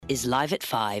is Live at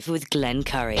 5 with Glenn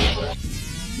Curry. What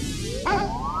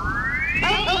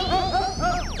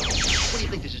do you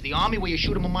think, this is the army where you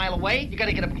shoot them a mile away? You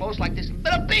gotta get up close like this.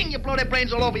 Bada bing! You blow their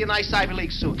brains all over your nice Ivy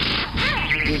League suit.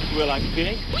 Think you were like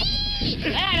pig?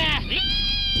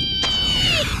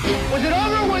 Was it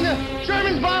over when the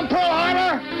Germans bombed Pearl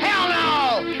Harbor?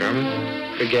 Hell no!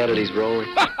 German? Forget it, he's rolling.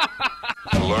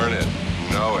 Learn it,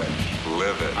 know it,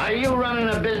 live it. Are you running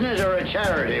a business or a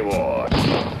charity war?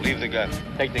 Leave the gun.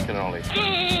 Take the cannoli.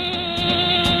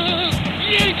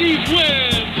 Yankees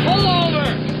win! Pull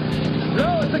over!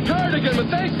 No, it's a cardigan, but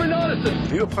thanks for noticing.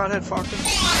 Are you a pothead, Farkas?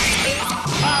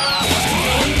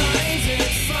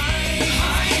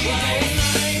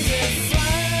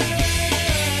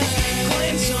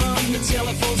 The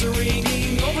telephones are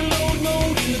ringing, overload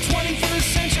mode in the 21st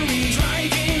century.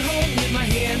 Driving home with my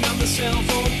hand on the cell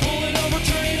phone, pulling over,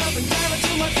 turning up and down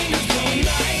until my fingers going.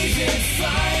 Live at 5,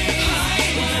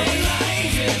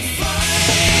 live at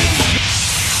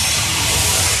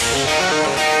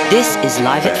 5. This is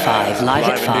Live at 5, Live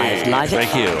at 5, indeed. Live at 5.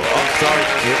 Thank you. Oh, sorry,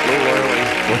 a little early.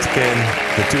 Once again,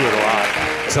 the do it a lot.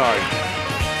 Sorry.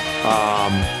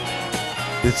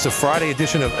 It's a Friday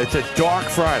edition of, it's a dark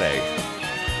Friday.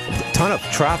 A ton of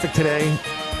traffic today.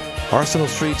 Arsenal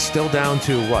Street still down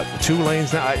to what, 2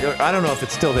 lanes now? I don't know if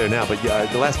it's still there now, but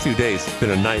the last few days it's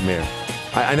been a nightmare.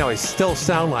 I know I still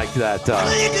sound like that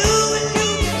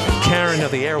Karen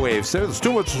of the airwaves. There's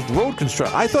too much road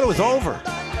construction. I thought it was over.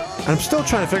 And I'm still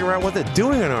trying to figure out what they're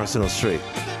doing on Arsenal Street.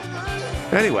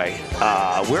 Anyway,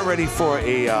 we're ready for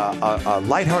a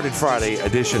lighthearted Friday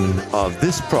edition of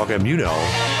this program, you know,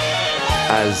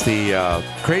 as the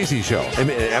Crazy Show. I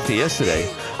mean, after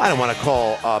yesterday, I don't want to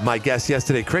call my guest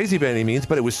yesterday crazy by any means,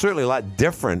 but it was certainly a lot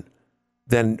different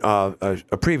than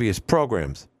previous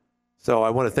programs. So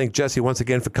I want to thank Jesse once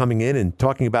again for coming in and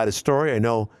talking about his story. I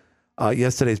know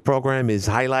yesterday's program is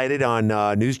highlighted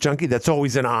on News Junkie. That's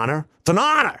always an honor. It's an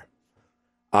honor.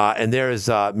 And there is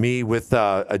me with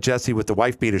Jesse with the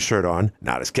wife beater shirt on.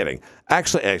 No, just kidding.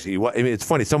 Actually, I mean, it's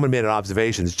funny. Someone made an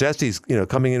observation. Jesse's,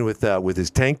 coming in with his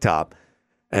tank top,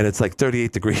 and it's like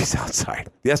 38 degrees outside.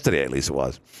 Yesterday, at least it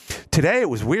was. Today, it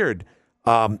was weird.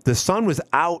 The sun was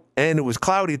out, and it was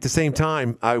cloudy at the same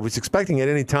time. I was expecting at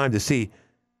any time to see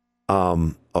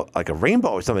like a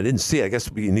rainbow or something. I didn't see it. I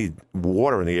guess you need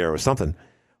water in the air or something.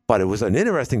 But it was an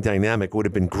interesting dynamic. It would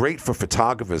have been great for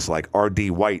photographers like R.D.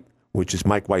 White, which is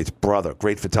Mike White's brother,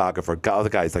 great photographer. Other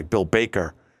guys like Bill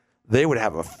Baker, they would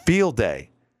have a field day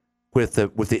with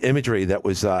the imagery that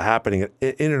was happening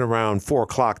in and around 4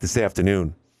 o'clock this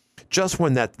afternoon. Just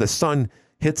when the sun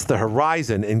hits the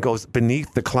horizon and goes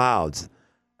beneath the clouds,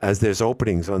 as there's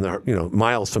openings on the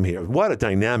miles from here. What a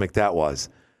dynamic that was!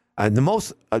 And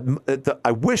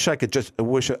I wish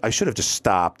I should have just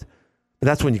stopped. And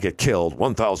that's when you get killed.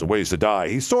 1,000 ways to die.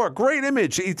 He saw a great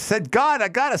image. He said, God, I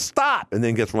got to stop. And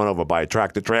then gets run over by a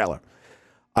tractor trailer.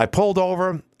 I pulled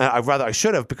over. I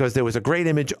should have, because there was a great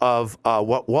image of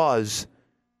what was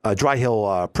Dry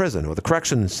Hill Prison, or the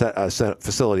corrections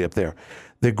facility up there.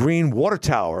 The green water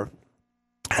tower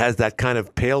has that kind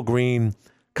of pale green,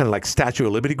 kind of like Statue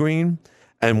of Liberty green.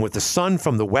 And with the sun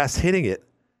from the west hitting it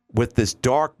with this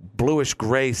dark bluish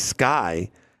gray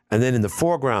sky, and then in the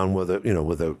foreground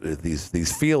with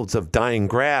these fields of dying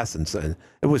grass, and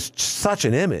it was such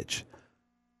an image.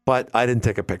 But I didn't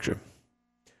take a picture.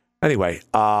 Anyway,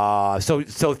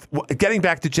 so getting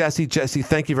back to Jesse,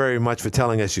 thank you very much for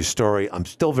telling us your story. I'm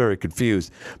still very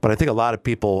confused, but I think a lot of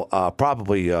people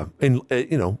probably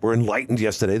were enlightened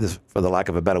yesterday, for the lack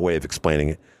of a better way of explaining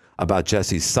it, about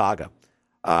Jesse's saga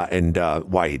and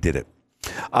why he did it.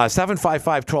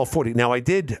 755-1240. Now, I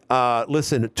did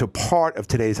listen to part of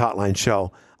today's Hotline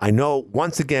show. I know,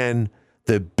 once again,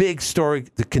 the big story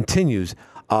that continues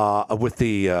with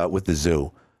the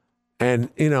zoo. And,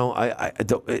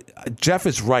 Jeff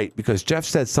is right, because Jeff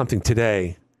said something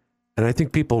today, and I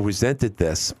think people resented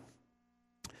this,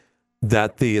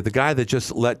 that the guy that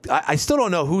just I still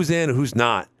don't know who's in and who's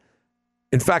not.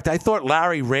 In fact, I thought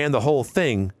Larry ran the whole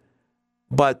thing,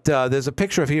 but there's a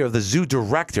picture of the zoo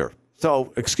director.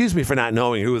 So, excuse me for not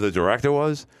knowing who the director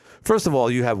was. First of all,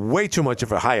 you have way too much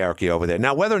of a hierarchy over there.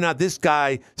 Now, whether or not this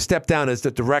guy stepped down as the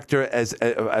director, as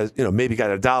maybe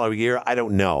got $1 a year, I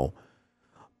don't know.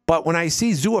 But when I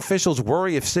see zoo officials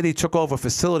worry if city took over a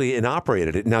facility and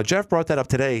operated it, now Jeff brought that up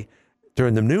today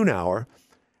during the noon hour,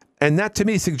 and that to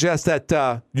me suggests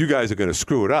that you guys are going to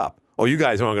screw it up, or you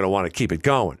guys aren't going to want to keep it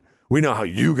going. We know how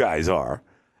you guys are,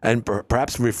 and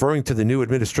perhaps referring to the new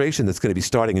administration that's going to be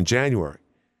starting in January.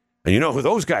 And you know who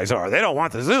those guys are. They don't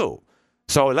want the zoo.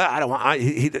 So I don't want.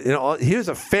 Here's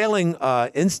a failing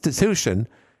institution,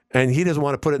 And he doesn't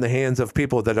want to put it in the hands of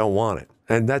people that don't want it.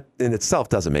 And that in itself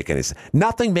doesn't make any sense.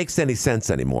 Nothing makes any sense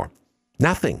anymore.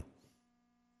 Nothing.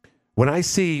 When I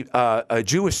see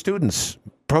Jewish students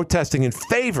protesting in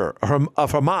favor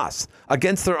of Hamas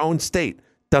against their own state,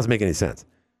 doesn't make any sense.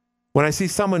 When I see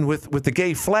someone with the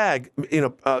gay flag,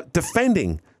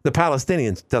 defending the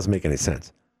Palestinians, doesn't make any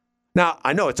sense. Now,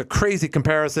 I know it's a crazy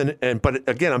comparison, but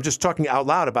again, I'm just talking out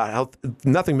loud about how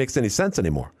nothing makes any sense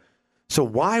anymore. So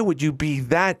why would you be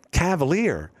that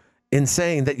cavalier in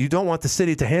saying that you don't want the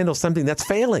city to handle something that's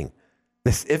failing?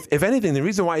 If anything, the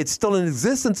reason why it's still in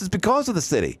existence is because of the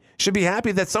city. Should be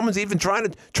happy that someone's even trying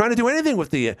to do anything with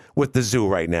the zoo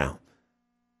right now.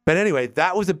 But anyway,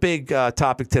 that was a big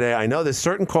topic today. I know there's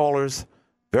certain callers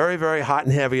very, very hot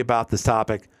and heavy about this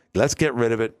topic. Let's get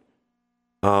rid of it.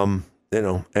 And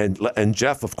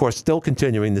Jeff, of course, still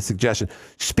continuing the suggestion.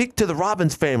 Speak to the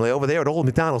Robbins family over there at Old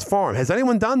McDonald's Farm. Has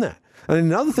anyone done that? And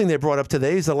another thing they brought up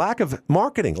today is the lack of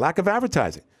marketing, lack of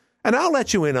advertising. And I'll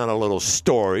let you in on a little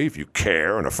story if you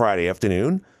care on a Friday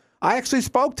afternoon. I actually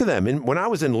spoke to them when I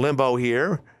was in limbo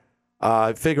here,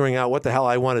 figuring out what the hell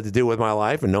I wanted to do with my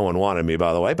life, and no one wanted me,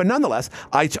 by the way. But nonetheless,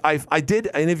 I did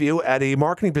an interview at a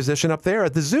marketing position up there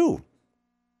at the zoo.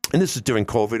 And this is during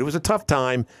COVID. It was a tough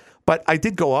time, but I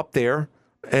did go up there,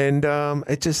 and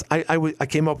I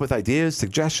came up with ideas,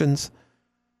 suggestions,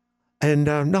 and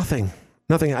nothing.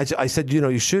 I said,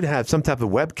 you should have some type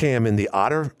of webcam in the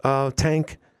otter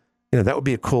tank. That would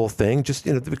be a cool thing, just,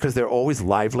 because they're always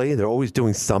lively. They're always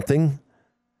doing something.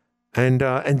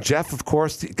 And Jeff, of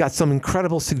course, got some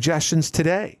incredible suggestions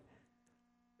today.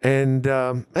 And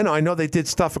I know they did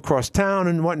stuff across town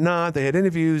and whatnot. They had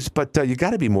interviews, but you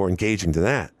got to be more engaging than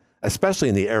that, especially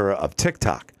in the era of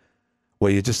TikTok,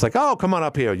 where you're just like, oh, come on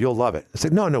up here. You'll love it. I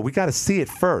said, no, we got to see it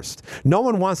first. No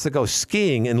one wants to go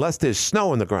skiing unless there's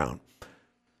snow on the ground.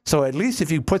 So at least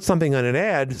if you put something on an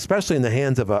ad, especially in the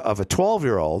hands of a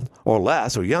 12-year-old or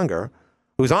less or younger,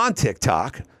 who's on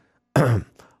TikTok,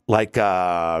 like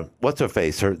what's her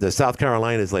face? The South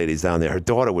Carolina's ladies down there. Her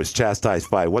daughter was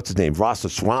chastised by what's his name,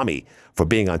 Swami, for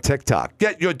being on TikTok.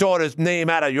 Get your daughter's name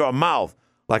out of your mouth,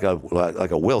 like a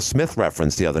Will Smith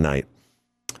reference the other night.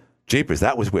 Jeepers,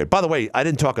 that was weird. By the way, I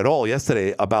didn't talk at all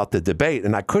yesterday about the debate,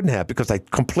 and I couldn't have because I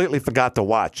completely forgot to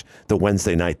watch the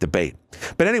Wednesday night debate.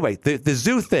 But anyway, the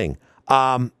zoo thing,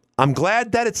 I'm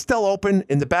glad that it's still open.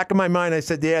 In the back of my mind, I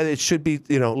said, yeah, it should be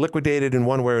liquidated in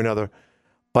one way or another.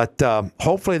 But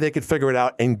hopefully they could figure it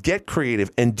out and get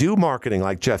creative and do marketing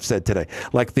like Jeff said today.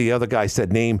 Like the other guy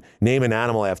said, name an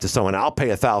animal after someone. I'll pay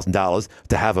 $1,000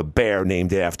 to have a bear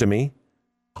named after me.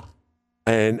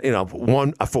 And, for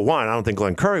one, I don't think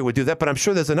Glenn Curry would do that, but I'm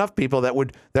sure there's enough people that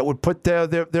would put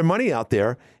their money out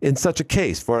there in such a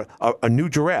case for a new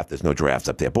giraffe. There's no giraffes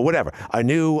up there, but whatever. A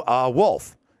new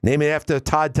wolf. Name it after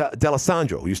Todd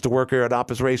D'Alessandro, who used to work here at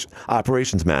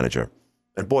operations manager.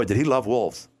 And boy, did he love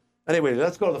wolves. Anyway,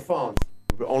 let's go to the phone.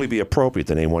 It would only be appropriate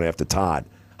to name one after Todd.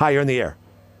 Hi, you're in the air.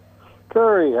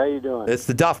 Curry, how you doing? It's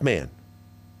the Duff man.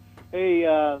 Hey,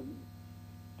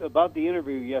 about the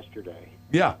interview yesterday.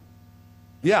 Yeah.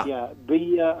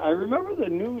 I remember the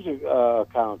news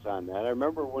accounts on that. I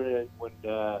remember when it was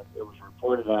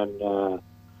reported on,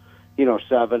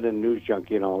 7 and News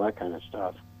Junkie and all that kind of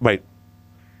stuff. Right.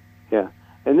 Yeah,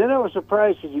 and then I was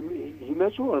surprised because he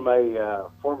mentioned one of my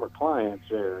former clients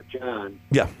there, John.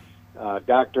 Yeah.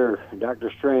 Dr.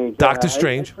 Strange. Dr.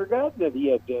 Strange. I forgot that he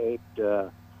had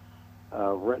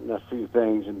written a few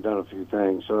things and done a few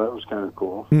things, so that was kind of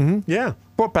cool. Mm-hmm. Yeah,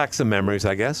 brought back some memories,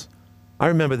 I guess. I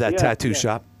remember that tattoo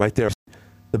shop right there.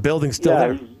 The building's still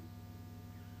there.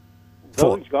 The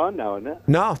building's gone now, isn't it?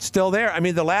 No, it's still there. I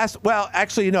mean,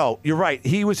 actually, no, you're right.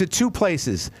 He was at two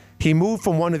places. He moved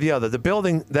from one to the other. The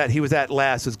building that he was at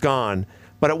last is gone.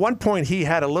 But at one point, he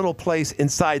had a little place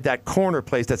inside that corner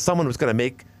place that someone was going to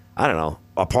make, I don't know,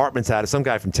 apartments out of, some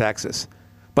guy from Texas.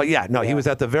 But he was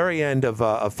at the very end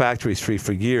of Factory Street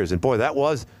for years. And boy, that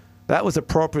was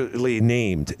appropriately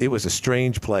named. It was a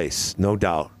strange place, no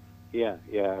doubt. Yeah.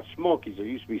 Smokies. There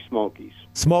used to be Smokies.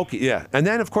 Smokey, yeah. And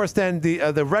then, of course,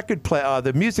 the record play,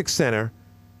 the music center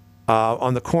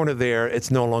on the corner there,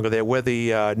 it's no longer there, where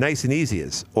the Nice and Easy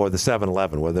is, or the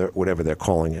 7-Eleven, whatever they're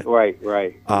calling it. Right.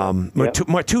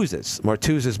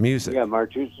 Martuse's Music. Yeah,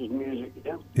 Martuse's Music,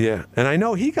 yeah. Yeah, and I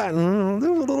know he got in a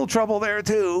little trouble there,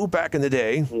 too, back in the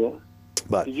day. Yeah.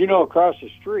 But did you know across the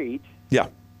street? Yeah.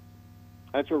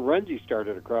 That's where Renzi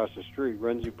started, across the street,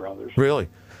 Renzi Brothers. Really?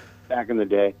 Back in the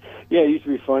day. Yeah, it used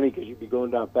to be funny because you'd be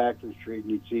going down Factory Street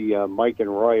and you'd see Mike and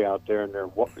Roy out there and they're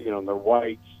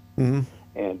whites. Mm-hmm.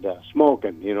 and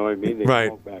smoking. You know what I mean? They Right.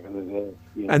 smoked back in the day.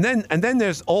 You know? And then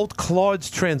there's old Claude's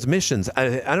transmissions.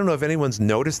 I don't know if anyone's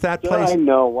noticed that Yeah, place. I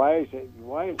know. Why is it?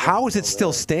 How is it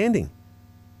still standing?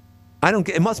 I don't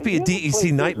get. It must be a And the other place DEC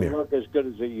doesn't nightmare. Look as good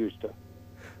as it used to.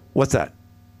 What's that?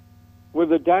 With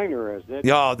the diner, isn't it?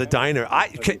 Yeah, the diner.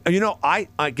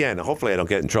 Again, hopefully I don't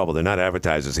get in trouble. They're not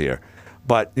advertisers here,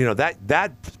 but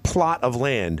that plot of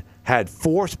land had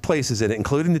 4 places in it,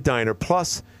 including the diner.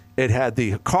 Plus, it had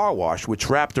the car wash, which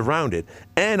wrapped around it,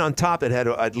 and on top it had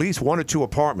at least 1 or 2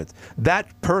 apartments. That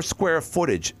per square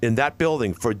footage in that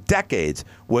building for decades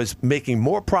was making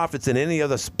more profits than any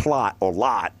other plot or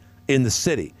lot in the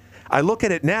city. I look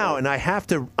at it now, and I have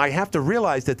to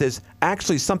realize that there's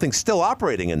actually something still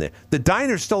operating in there. The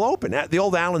diner's still open, the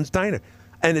old Allen's Diner,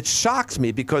 and it shocks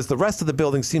me because the rest of the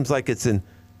building seems like it's in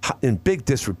big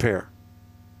disrepair.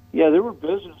 Yeah, there were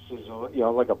businesses,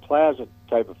 like a plaza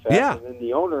type of fashion. Yeah. And then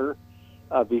the owner,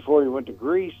 before he went to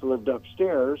Greece, lived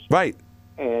upstairs. Right.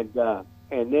 And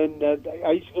then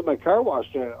I used to get my car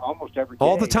washed almost every day.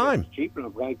 All the time. It was cheap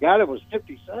enough. I got it was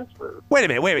 50 cents for. Wait a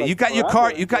minute. You got your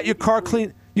car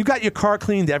cleaned. You got your car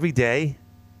cleaned every day.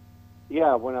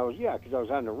 Yeah, because I was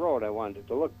on the road. I wanted it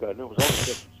to look good, and it was only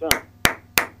 50 cents.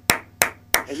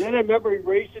 And then I remember he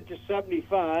raised it to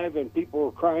 75, and people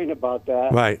were crying about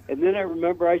that. Right. And then I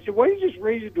remember I said, "Why don't you just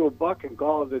raise it to $1 and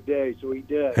call it a day?" So he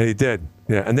did. And he did.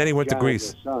 Yeah. And then he went to God,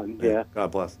 Greece. his son. Yeah.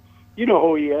 God bless. You know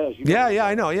who he is. Yeah,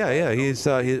 I know. Yeah. He's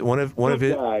one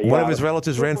of his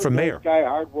relatives ran for mayor. Guy,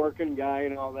 hardworking guy,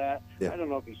 and all that. Yeah. I don't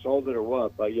know if he sold it or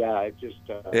what, but yeah, it just.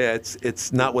 Yeah,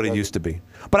 it's not what it used to be.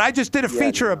 But I just did a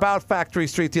feature about Factory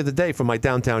Street the other day for my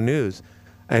Downtown News,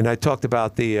 and I talked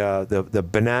about the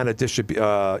banana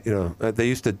they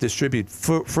used to distribute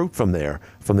fruit from there,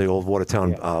 from the old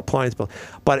Watertown appliance building.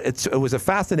 But it was a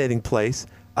fascinating place.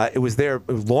 It was there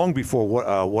long before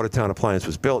Watertown Appliance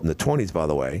was built in the 20s, by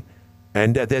the way.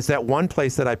 And there's that one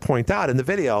place that I point out in the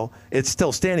video. It's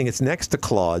still standing. It's next to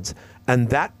Claude's. And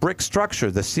that brick structure,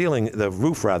 the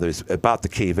roof rather, is about to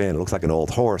cave in. It looks like an old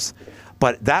horse.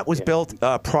 But that was built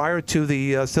prior to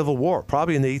the Civil War,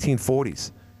 probably in the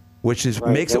 1840s, which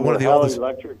makes it one of the oldest. Haley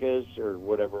Electric is, or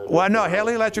whatever. Well, no,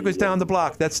 Haley Electric was down the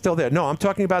block. That's still there. No, I'm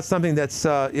talking about something that's,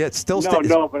 it's still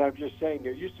No, but I'm just saying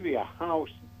there used to be a house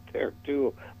there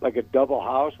too, like a double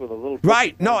house with a little.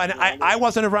 Right. No, and I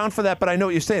wasn't around for that, but I know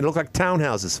what you're saying. It looked like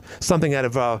townhouses, something out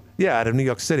of New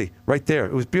York City, right there.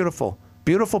 It was beautiful,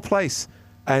 beautiful place,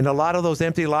 and a lot of those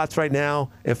empty lots right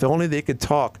now. If only they could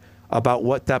talk about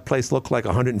what that place looked like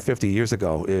 150 years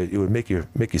ago, it would make your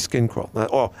skin crawl. It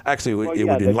would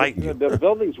enlighten you. The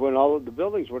buildings went all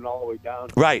the way down.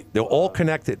 Right. They're all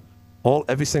connected.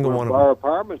 Every single one of them. Our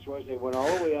apartments they went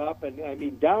all the way up, and I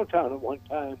mean downtown at one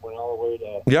time went all the way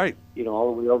to right.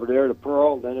 All the way over there to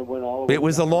Pearl. Then it went all the way. It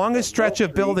was the longest stretch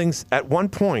of buildings at one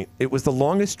point. It was the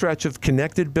longest stretch of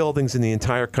connected buildings in the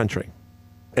entire country,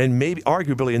 and maybe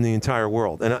arguably in the entire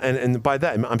world. And by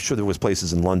that, I'm sure there was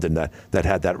places in London that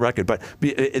had that record. But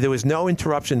there was no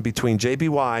interruption between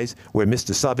JBY's, where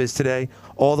Mr. Sub is today,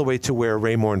 all the way to where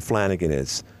Raymore and Flanagan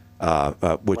is.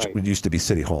 Which used to be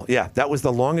City Hall. Yeah, that was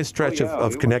the longest stretch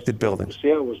of connected buildings.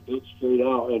 Yeah, it was built straight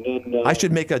out. And then, I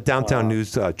should make a Downtown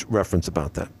News reference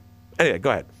about that. Anyway,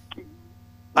 go ahead.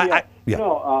 I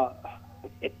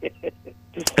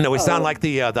know we sound like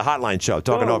the Hotline show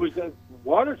talking over.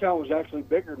 Watertown was actually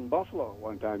bigger than Buffalo at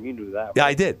one time. You knew that. Yeah,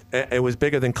 I did. It was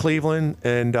bigger than Cleveland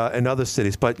and other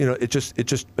cities. But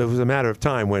it was a matter of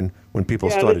time when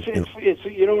people started. It's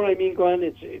you know what I mean, Glenn.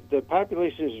 The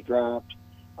population has dropped.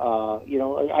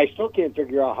 I still can't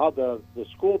figure out how the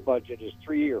school budget is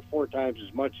 3 or 4 times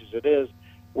as much as it is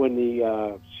when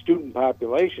the student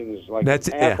population is like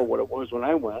half of what it was when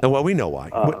I went. Well, we know why.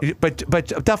 But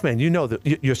Duffman, you know that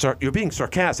you're being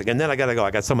sarcastic. And then I got to go.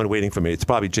 I got someone waiting for me. It's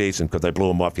probably Jason because I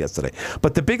blew him off yesterday.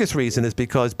 But the biggest reason is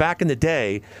because back in the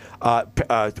day,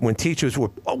 when teachers were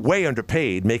way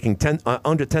underpaid, making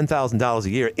under $10,000 a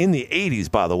year in the 80s,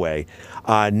 by the way,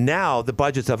 now the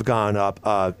budgets have gone up.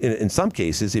 In some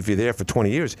cases, if you're there for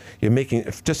 20 years, you're making,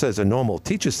 just as a normal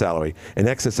teacher's salary, in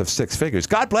excess of 6 figures.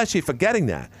 God bless you for getting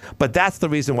that. But that's the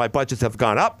reason why budgets have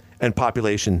gone up and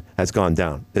population has gone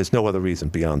down. There's no other reason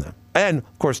beyond that. And,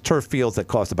 of course, turf fields that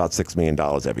cost about $6 million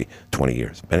every 20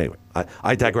 years. Anyway,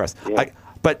 I digress. Yeah.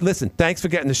 But listen, thanks for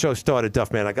getting the show started,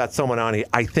 Duff, man. I got someone on here.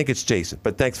 I think it's Jason,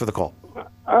 but thanks for the call.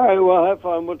 All right, well, have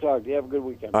fun. We'll talk to you. Have a good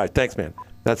weekend. All right, thanks, man.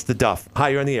 That's the Duff. Hi,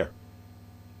 you're on the air.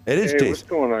 It is Jason. What's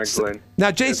going on, Glenn? Now,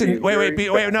 Jason, wait,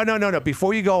 no.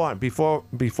 Before you go on, before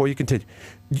you continue,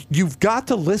 you've got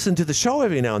to listen to the show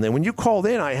every now and then. When you called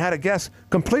in, I had a guest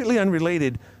completely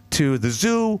unrelated to the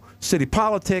zoo, city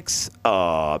politics,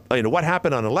 what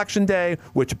happened on Election Day,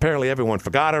 which apparently everyone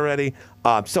forgot already.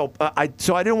 So I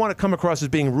didn't want to come across as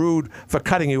being rude for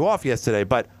cutting you off yesterday,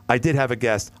 but I did have a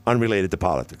guest unrelated to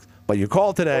politics. But you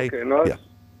called today. Okay,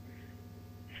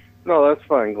 no, that's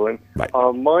fine, Glenn. Right.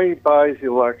 Money buys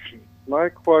election. My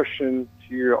question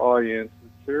to your audience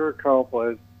is: Sarah Campbell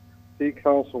as city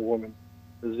councilwoman,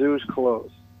 the zoo's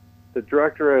closed. The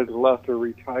director has left or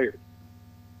retired.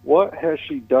 What has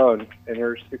she done in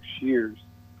her 6 years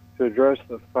to address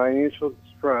the financial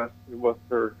distress with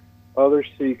her other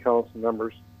city council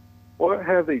members? What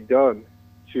have they done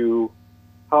to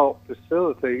help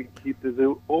facilitate and keep the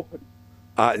zoo open?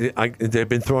 They've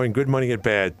been throwing good money at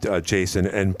bad,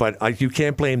 Jason, but you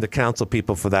can't blame the council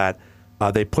people for that.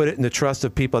 They put it in the trust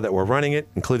of people that were running it,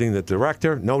 including the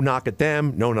director. No knock at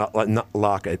them. No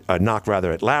knock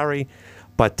at Larry.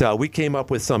 But we came up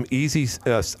with some easy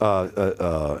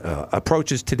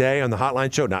approaches today on the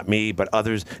hotline show. Not me, but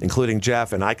others, including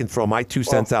Jeff, and I can throw my 2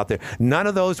 cents out there. None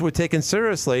of those were taken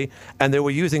seriously, and they were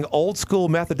using old school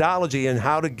methodology in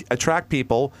how to attract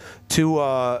people to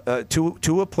a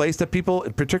place that people,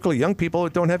 particularly young people,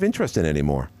 don't have interest in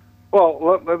anymore.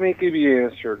 Well, let me give you an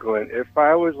answer, Glenn. If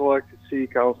I was elected city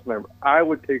council member, I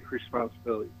would take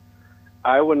responsibility.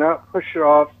 I would not push it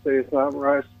off, say it's not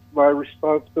my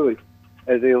responsibility.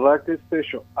 As an elected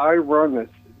official, I run this,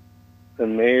 the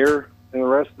mayor and the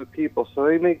rest of the people, so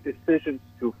they make decisions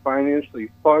to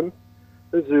financially fund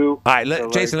the zoo. All right,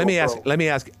 Jason, let me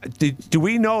ask. Do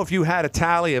we know if you had a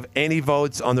tally of any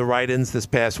votes on the write-ins this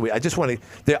past week?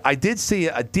 I did see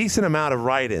a decent amount of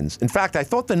write-ins. In fact, I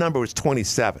thought the number was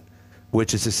 27,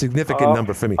 which is a significant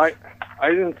number for me. I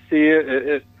didn't see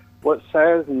it. What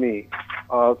saddens me,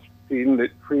 seeing the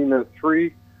 3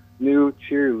 new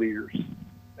cheerleaders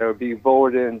that would be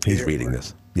voted in. He's reading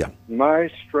this. Yeah. My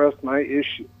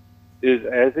issue is,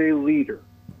 as a leader,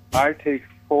 I take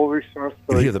full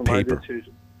responsibility for my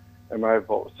decision and my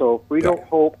vote. So if we don't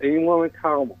hold anyone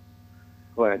accountable,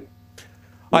 Glenn.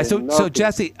 All right, so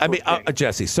Jesse,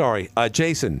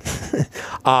 Jason,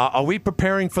 are we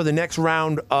preparing for the next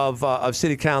round of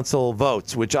city council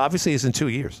votes, which obviously is in 2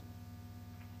 years?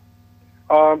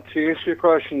 To answer your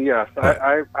question, yes.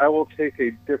 Right. I will take a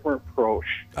different approach.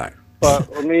 All right. But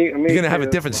let me You're going to have a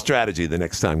different strategy the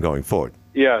next time going forward.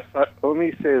 Yes. Let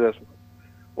me say this.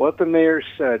 What the mayor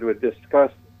said was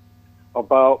disgusting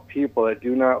about people that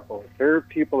do not vote. There are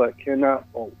people that cannot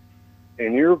vote.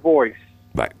 And your voice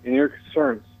and your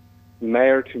concerns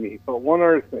matter to me. But one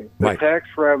other thing, the tax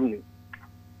revenue.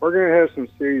 We're going to have some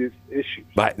serious issues.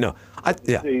 Right. No.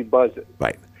 The budget.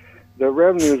 Right. The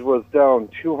revenues was down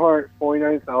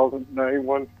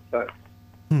 $249,091.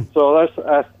 So that's the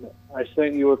estimate. I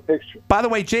sent you a picture. By the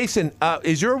way, Jason,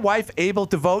 is your wife able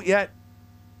to vote yet?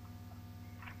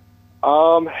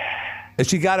 Has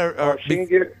she got she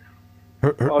did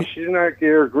not get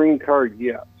her green card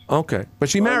yet. Okay, but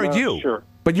she married you. Sure.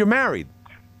 But you're married.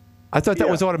 I thought that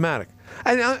was automatic.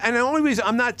 And the only reason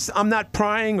I'm not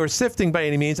prying or sifting by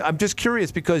any means. I'm just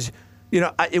curious because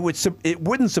it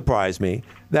wouldn't surprise me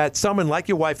that someone like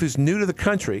your wife, who's new to the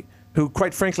country, who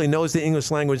quite frankly knows the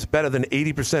English language better than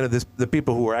 80% of the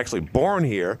people who were actually born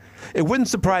here, it wouldn't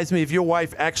surprise me if your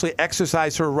wife actually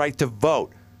exercised her right to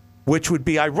vote, which would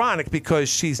be ironic because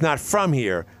she's not from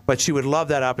here, but she would love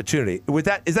that opportunity.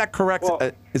 Is that correct?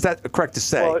 Is that correct to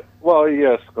say? Well,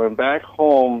 yes. Going back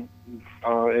home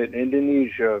in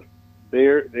Indonesia,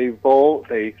 they vote.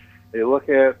 They look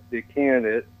at the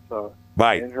candidates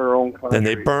in her own country. Then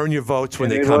they burn your votes when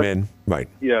they come in. Right.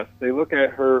 Yes, they look at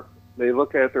her. They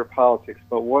look at their politics.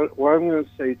 But what I'm going to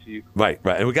say to you, right,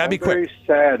 and we got to be quick.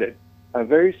 I'm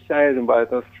very saddened by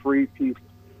the 3 people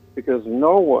because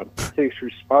no one takes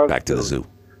responsibility. Back to the zoo.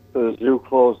 To the zoo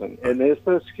closing, and it's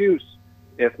an excuse.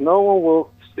 If no one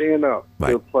will stand up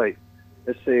to the plate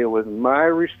and say it was my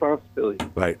responsibility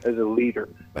as a leader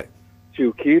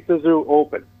to keep the zoo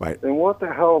open, then what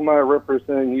the hell am I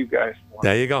representing you guys for?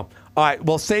 There you go. All right,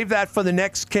 we'll save that for the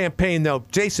next campaign, though.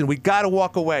 Jason, we got to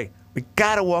walk away. We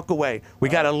got to walk away. We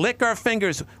got to lick our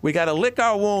fingers. We got to lick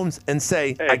our wounds and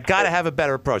say, I got to have a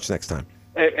better approach next time.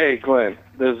 Hey, Glenn,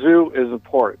 the zoo is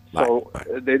important, so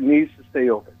it needs to stay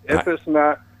open. If it's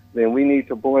not, then we need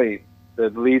to blame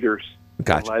the leaders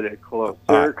to let it close.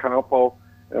 Sarah Campo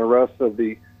and the rest of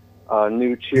the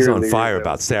new cheerleaders. He's on fire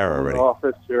about Sarah already.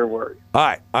 Office, they're worried.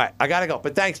 All right. I got to go.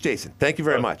 But thanks, Jason. Thank you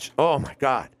very much. Oh, my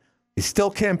God. He's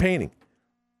still campaigning.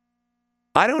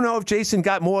 I don't know if Jason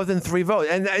got more than 3 votes.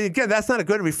 And again, that's not a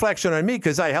good reflection on me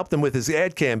because I helped him with his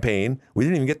ad campaign. We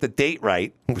didn't even get the date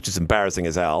right, which is embarrassing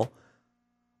as hell.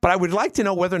 But I would like to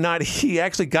know whether or not he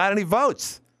actually got any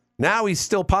votes. Now he's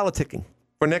still politicking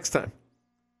for next time.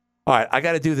 All right, I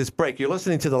got to do this break. You're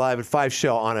listening to the Live at 5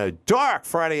 show on a dark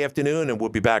Friday afternoon, and we'll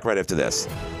be back right after this.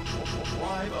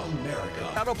 Live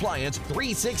America. Auto Appliance,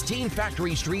 316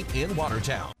 Factory Street in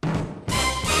Watertown.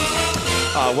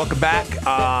 Welcome back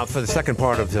for the second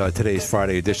part of today's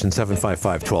Friday edition,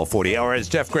 755-1240. Or as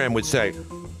Jeff Graham would say,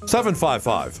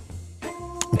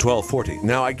 755-1240.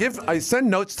 Now, I send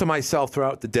notes to myself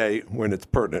throughout the day when it's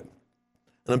pertinent,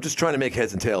 and I'm just trying to make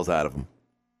heads and tails out of them.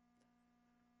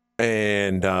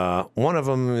 And one of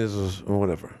them is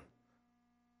whatever.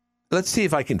 Let's see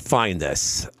if I can find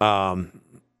this. I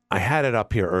had it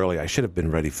up here early. I should have been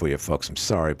ready for you folks. I'm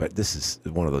sorry, but this is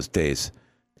one of those days.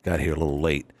 Got here a little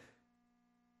late.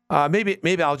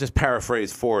 Maybe I'll just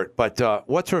paraphrase for it. But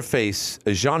what's her face?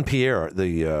 Jean-Pierre,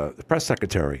 the press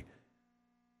secretary.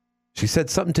 She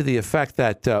said something to the effect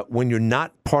that when you're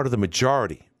not part of the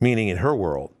majority, meaning in her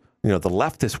world, the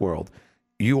leftist world,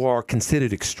 you are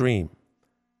considered extreme.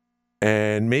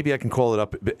 And maybe I can call it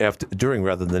up during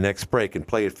rather than the next break and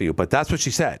play it for you. But that's what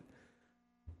she said.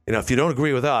 If you don't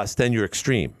agree with us, then you're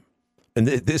extreme. And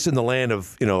this in the land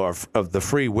of of the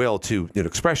free will to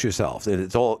express yourself. And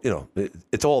it's all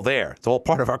it's all there. It's all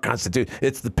part of our Constitution.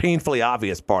 It's the painfully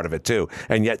obvious part of it too.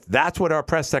 And yet that's what our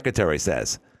press secretary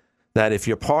says. That if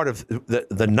you're part of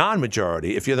the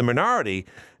non-majority, if you're the minority,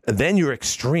 then you're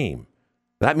extreme.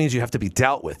 That means you have to be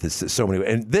dealt with. This so many,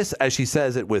 and this, as she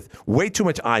says it, with way too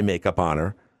much eye makeup on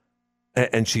her,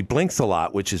 and she blinks a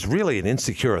lot, which is really an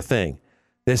insecure thing.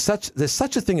 There's such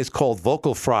a thing as called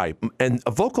vocal fry, and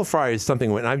a vocal fry is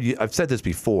something. When I've said this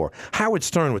before, Howard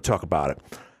Stern would talk about it.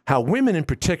 How women, in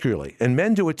particularly, and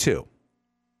men do it too,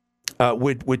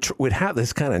 would have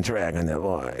this kind of drag on their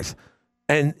voice,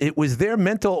 and it was their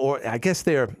mental, or I guess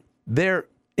their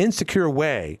insecure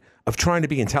way of trying to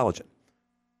be intelligent.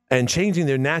 And changing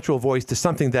their natural voice to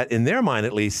something that, in their mind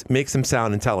at least, makes them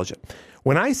sound intelligent.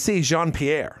 When I see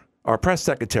Jean-Pierre, our press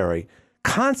secretary,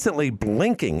 constantly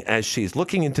blinking as she's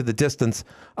looking into the distance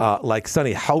like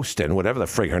Sunny Houston, whatever the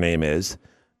frig her name is,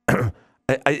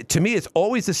 to me it's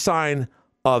always a sign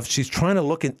of she's trying to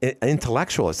look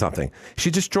intellectual or something.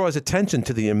 She just draws attention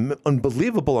to the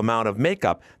unbelievable amount of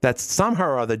makeup that somehow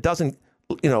or other doesn't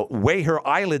weigh her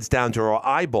eyelids down to her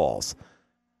eyeballs.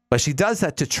 But she does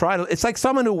that to try to. It's like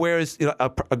someone who wears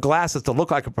a glasses to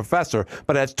look like a professor,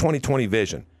 but has 20/20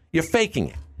 vision. You're faking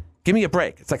it. Give me a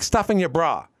break. It's like stuffing your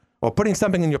bra or putting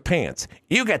something in your pants.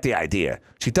 You get the idea.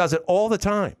 She does it all the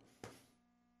time.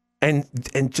 And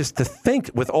just to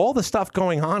think, with all the stuff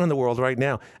going on in the world right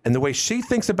now, and the way she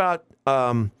thinks about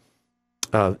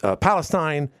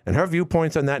Palestine and her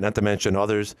viewpoints on that, not to mention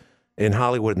others in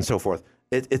Hollywood and so forth.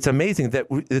 It's amazing that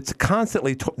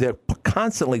they're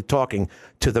constantly talking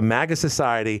to the MAGA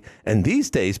society, and these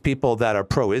days people that are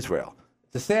pro-Israel.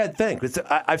 It's a sad thing.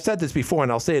 I've said this before,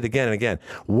 and I'll say it again and again.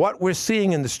 What we're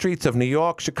seeing in the streets of New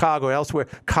York, Chicago, elsewhere,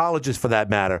 colleges for that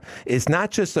matter, is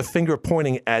not just a finger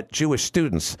pointing at Jewish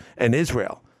students and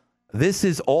Israel. This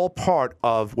is all part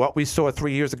of what we saw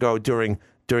 3 years ago during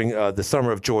the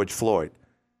summer of George Floyd.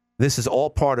 This is all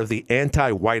part of the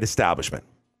anti-white establishment,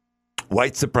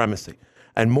 white supremacy.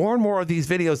 And more of these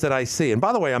videos that I see, and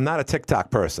by the way, I'm not a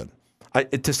TikTok person.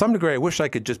 To some degree, I wish I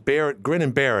could just grin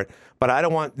and bear it, but I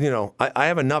don't want, I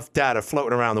have enough data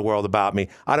floating around the world about me.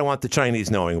 I don't want the Chinese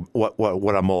knowing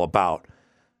what I'm all about.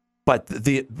 But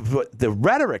the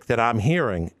rhetoric that I'm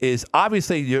hearing is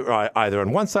obviously you're either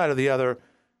on one side or the other,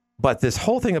 but this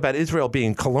whole thing about Israel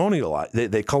being colonialized,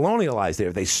 they colonialized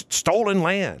there, they stolen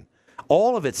land.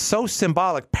 All of it's so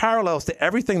symbolic, parallels to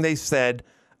everything they said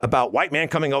about white man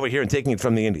coming over here and taking it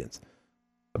from the Indians,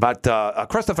 about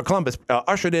Christopher Columbus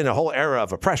ushered in a whole era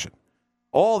of oppression.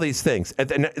 All these things, and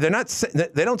they don't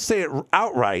say it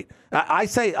outright.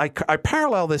 I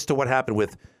parallel this to what happened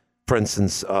with, for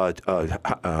instance,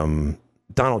 Donald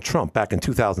Trump back in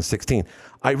 2016.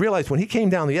 I realized when he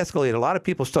came down the escalator, a lot of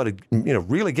people started,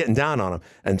 really getting down on him,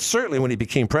 and certainly when he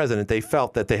became president, they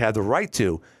felt that they had the right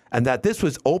to. And that this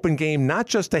was open game, not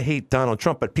just to hate Donald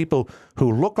Trump, but people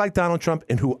who look like Donald Trump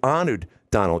and who honored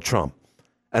Donald Trump.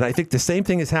 And I think the same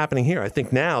thing is happening here. I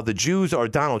think now the Jews are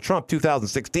Donald Trump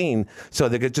 2016, so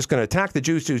they're just going to attack the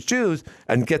Jews,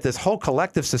 and get this whole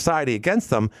collective society against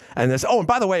them. And and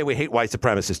by the way, we hate white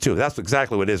supremacists too. That's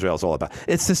exactly what Israel's all about.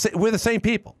 We're the same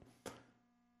people.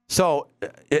 So,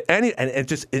 it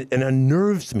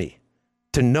unnerves me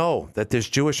to know that there's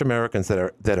Jewish Americans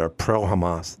that are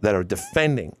pro-Hamas, that are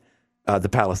defending the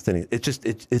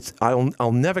Palestinians.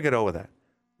 I'll never get over that.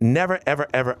 Never, ever,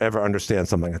 ever, ever understand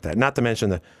something like that. Not to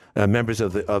mention the members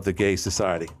of the gay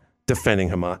society defending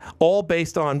Hamas, all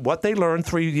based on what they learned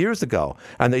 3 years ago,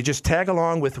 and they just tag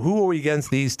along with who are we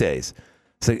against these days.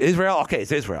 So Israel, okay,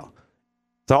 it's Israel.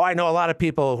 So I know a lot of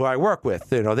people who I work with,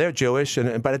 they're Jewish,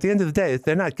 but at the end of the day,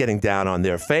 they're not getting down on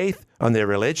their faith, on their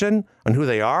religion, on who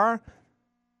they are.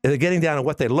 They're getting down on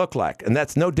what they look like. And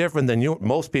that's no different than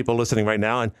most people listening right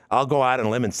now, and I'll go out on a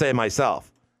limb and say it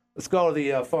myself. Let's go to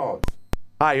the phones.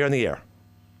 Hi, you're in the air.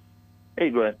 Hey,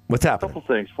 Glenn. What's happening? A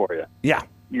couple things for you. Yeah.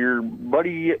 Your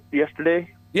buddy yesterday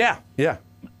Yeah.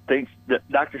 thinks that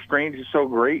Dr. Strange is so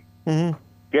great. Mm-hmm.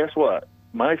 Guess what?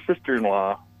 My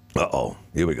sister-in-law Uh-oh.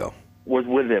 Here we go. was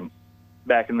with him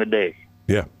back in the day.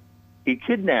 Yeah. He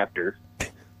kidnapped her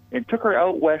and took her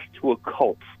out west to a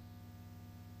cult.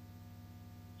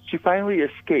 She finally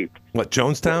escaped. What,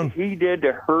 Jonestown? What he did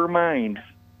to her mind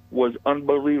was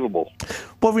unbelievable.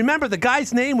 Well, remember, the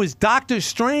guy's name was Dr.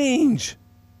 Strange.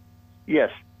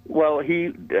 Yes. Well,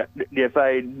 if I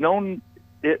had known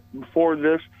it before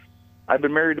this, I've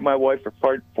been married to my wife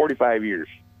for 45 years.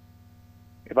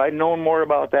 If I'd known more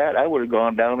about that, I would have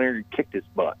gone down there and kicked his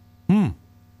butt.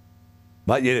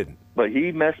 But you didn't. But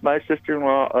he messed my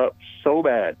sister-in-law up so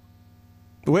bad.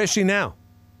 Where's she now?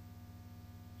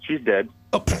 She's dead.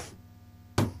 Oh.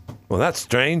 Well, that's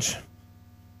strange.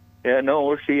 Yeah,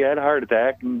 no, she had a heart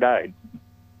attack and died.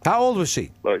 How old was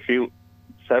she? But she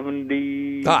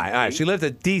 70. All right. She lived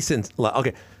a decent life.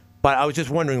 Okay. But I was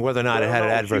just wondering whether or not it had an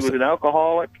adverse. She was an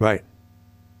alcoholic. Right.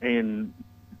 And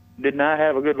did not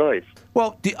have a good life.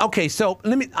 Well, okay, so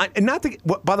let me,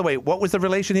 by the way, what was the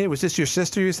relation here? Was this your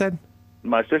sister, you said?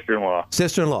 My sister-in-law.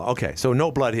 Sister-in-law, okay. So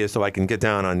no blood here, so I can get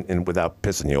down on and without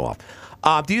pissing you off.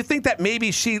 Do you think that maybe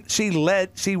she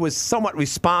was somewhat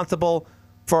responsible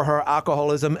for her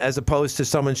alcoholism as opposed to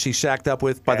someone she shacked up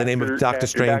with by the name of Dr.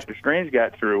 Strange? Dr. Strange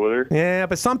got through with her. Yeah,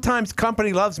 but sometimes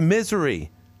company loves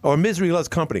misery. Or misery loves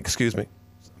company, excuse me.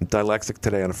 I'm dyslexic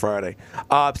today on a Friday.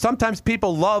 Sometimes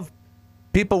people love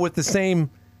people with the same,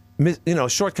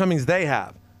 shortcomings they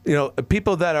have.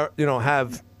 People that are,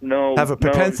 have a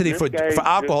propensity for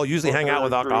alcohol usually hang out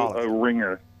with alcoholics. A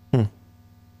ringer.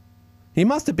 He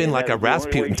must have been like a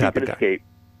Rasputin type of guy. Escape.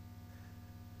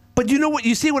 But you know what?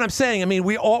 You see what I'm saying? I mean,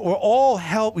 we're all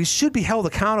held. We should be held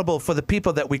accountable for the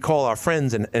people that we call our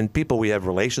friends and people we have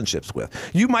relationships with.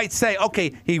 You might say,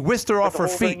 okay, he whisked her off her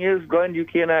feet. The whole thing is, Glenn, you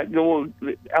cannot go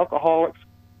alcoholics.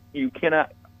 You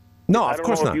cannot. No, of course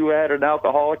not. I don't know if you had an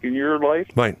alcoholic in your life.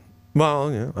 Right.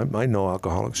 Well, yeah, I know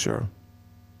alcoholics, sure.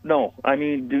 No, I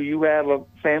mean, do you have a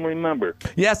family member?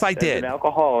 Yes, I did. An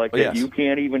alcoholic that you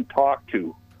can't even talk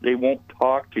to. They won't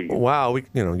talk to you. Wow,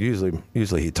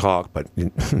 usually he talked, but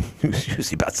it was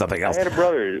usually about something else. I had a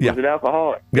brother who was an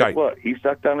alcoholic. Guess what? He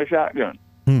sucked on a shotgun.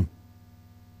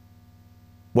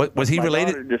 What was he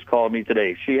related? My daughter just called me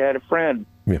today. She had a friend.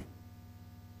 Yeah.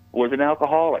 Was an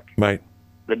alcoholic. Right.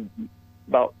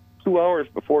 About 2 hours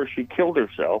before she killed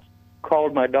herself,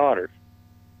 called my daughter.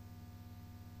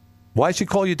 Why'd she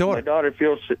call your daughter?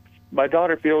 My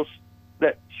daughter feels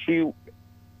that she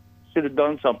should have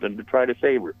done something to try to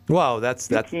save her. Well, you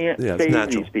can't save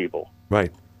these people.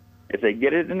 Right. If they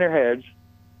get it in their heads,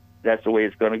 that's the way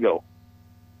it's going to go.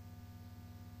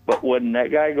 But when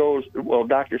that guy goes, well,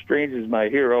 Dr. Strange is my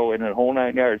hero and the whole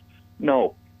 9 yards.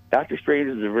 No, Dr. Strange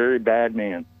is a very bad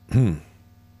man.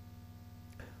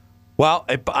 Well,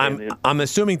 I'm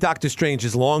assuming Dr. Strange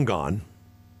is long gone.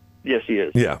 Yes, he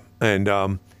is. Yeah, and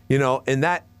in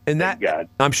that, God.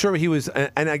 I'm sure he was,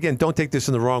 and again, don't take this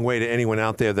in the wrong way to anyone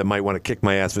out there that might want to kick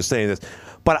my ass for saying this,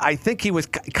 but I think he was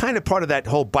kind of part of that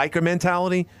whole biker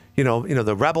mentality.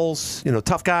 The rebels,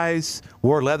 tough guys,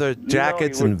 wore leather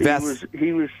jackets and vests.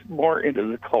 He was more into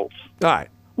the cults. All right.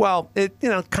 Well, it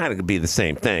kind of could be the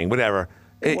same thing. Whatever.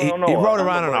 He rode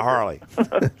around on a Harley.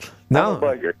 No. I'm a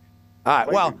biker. All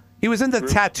right. Well, he was into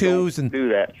tattoos and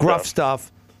gruff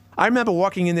stuff. I remember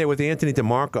walking in there with Anthony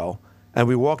DeMarco. And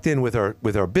we walked in with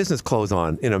our business clothes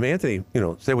on. Anthony,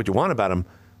 say what you want about him.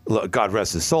 God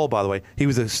rest his soul, by the way. He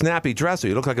was a snappy dresser.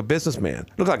 He looked like a businessman.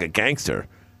 Looked like a gangster.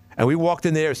 And we walked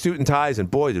in there, suit and ties,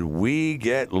 and boy, did we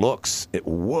get looks.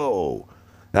 Whoa.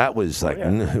 That was like,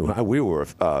 we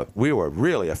were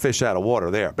really a fish out of water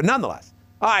there. But nonetheless,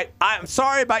 all right, I'm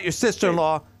sorry about your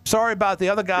sister-in-law. Sorry about the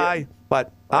other guy,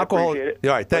 but alcohol. All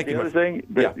right, thank you.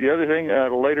 The other thing,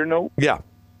 on a later note. Yeah.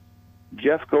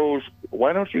 Jeff goes,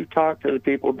 why don't you talk to the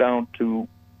people down to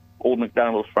Old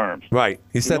McDonald's Farms? Right.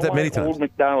 He said that many times. Old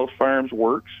McDonald's Farms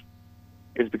works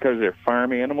is because they're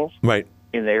farm animals. Right.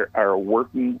 And they are a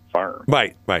working farm.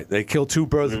 Right. They kill two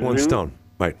birds with one stone.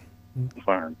 Right.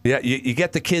 Farm. Yeah, you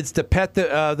get the kids to pet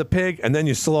the pig, and then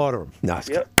you slaughter them. No,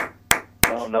 yep.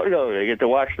 No. They get to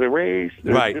watch the race,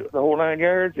 Right. the whole 9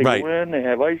 yards. They Right. go in, they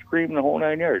have ice cream, the whole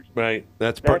 9 yards. Right.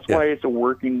 That's why it's a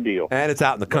working deal. And it's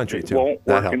out in the country, too. It won't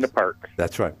That work in the helps. park.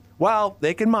 That's right. Well,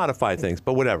 they can modify things,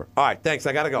 but whatever. All right, thanks.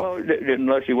 I got to go. Well,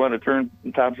 unless you want to turn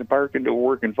Thompson Park into a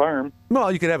working farm.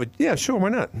 Well, you could have yeah, sure, why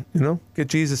not? Get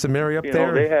Jesus and Mary up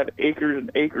there. They have acres and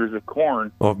acres of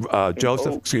corn.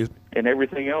 Joseph, excuse me. And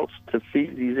everything else to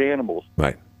feed these animals.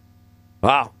 Right.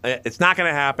 Wow, it's not going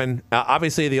to happen.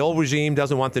 Obviously, the old regime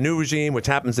doesn't want the new regime, which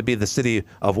happens to be the city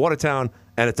of Watertown,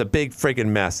 and it's a big friggin'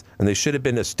 mess. And they should have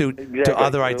been astute to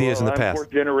other ideas in the past. I'm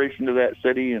fourth generation to that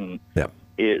city, and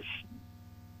it's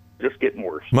just getting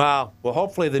worse. Well,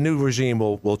 hopefully the new regime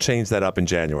will change that up in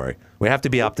January. We have to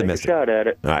be optimistic. Take a shot at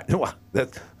it. All right. Well,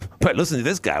 but listen to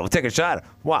this guy. We'll take a shot at it.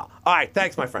 Wow. All right.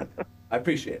 Thanks, my friend. I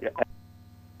appreciate it.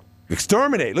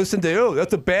 Exterminate. Listen to you.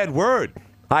 That's a bad word.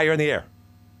 Hi, you're in the air.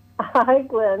 Hi,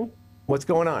 Glenn. What's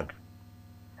going on?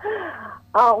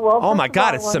 Oh, my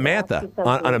God, it's Samantha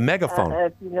on a megaphone.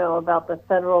 If you know about the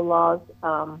federal laws,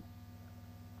 to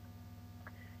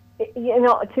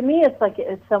me, it's like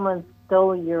if someone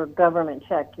stole your government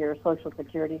check, your Social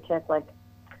Security check,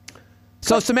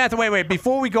 So, Samantha, wait.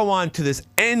 Before we go on to this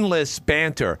endless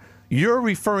banter, you're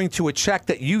referring to a check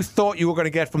that you thought you were going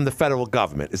to get from the federal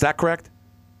government. Is that correct?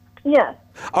 Yes.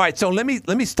 All right, so let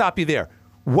me stop you there.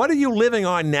 What are you living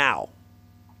on now?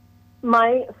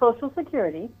 My Social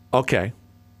Security. Okay.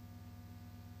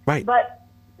 Right. But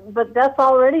that's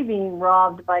already being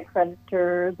robbed by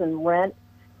creditors and rent.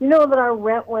 You know that our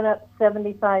rent went up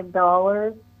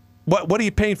 $75. What are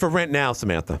you paying for rent now,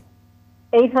 Samantha?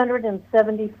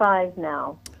 $875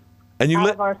 now. And you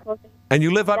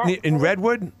live up in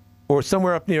Redwood or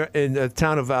somewhere up near in the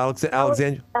town of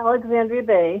Alexandria? Alexandria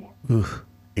Bay. Oof,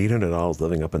 $800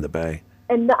 living up in the Bay.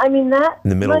 And I mean that in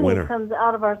the middle of money winter comes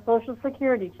out of our Social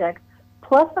Security checks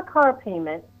plus a car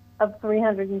payment of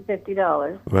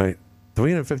 $350. Right,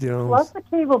 $350 plus the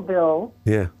cable bill.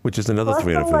 Yeah, which is another plus $350.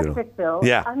 The electric bill.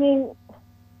 Yeah. I mean,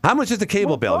 how much is the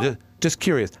cable bill? Just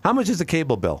curious. How much is the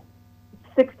cable bill?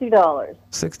 $60.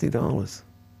 $60.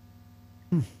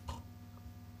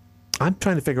 I'm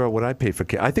trying to figure out what I pay for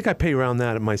cable. I think I pay around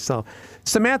that myself.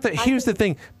 Samantha, here's the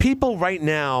thing: people right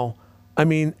now. I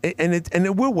mean,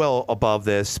 and we're well above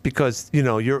this because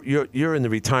you're in the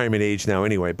retirement age now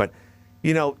anyway. But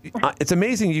it's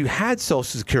amazing you had Social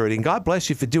Security, and God bless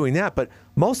you for doing that. But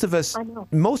most of us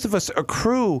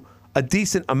accrue a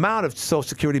decent amount of Social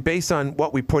Security based on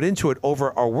what we put into it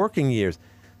over our working years.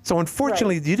 So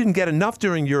unfortunately, you didn't get enough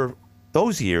during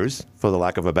those years, for the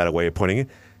lack of a better way of putting it.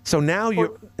 So now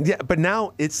but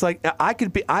now it's like I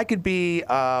could be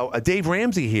a Dave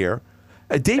Ramsey here.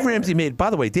 Dave Ramsey made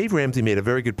a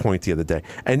very good point the other day.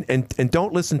 And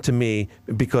don't listen to me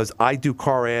because I do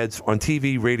car ads on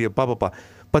TV, radio, blah, blah, blah.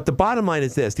 But the bottom line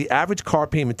is this. The average car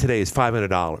payment today is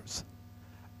 $500.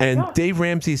 And Dave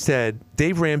Ramsey said,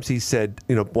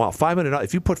 $500,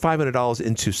 if you put $500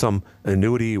 into some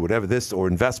annuity, whatever this, or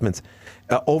investments,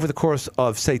 over the course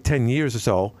of, say, 10 years or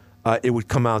so, it would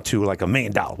come out to like $1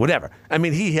 million, whatever. I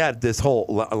mean, he had this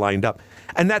whole lined up.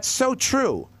 And that's so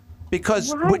true.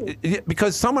 Because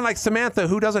someone like Samantha,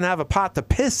 who doesn't have a pot to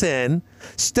piss in,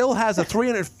 still has a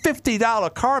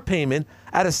 $350 car payment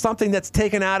out of something that's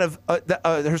taken out of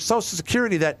her Social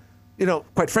Security that,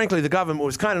 quite frankly, the government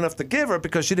was kind enough to give her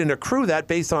because she didn't accrue that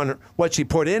based on what she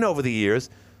put in over the years.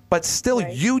 But still,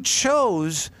 you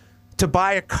chose to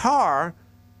buy a car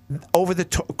over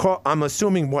I'm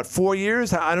assuming, 4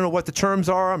 years? I don't know what the terms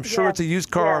are. I'm sure it's a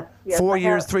used car. Yes. 4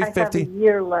 years, $350. I have a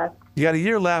year left. You got a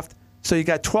year left. So you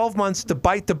got 12 months to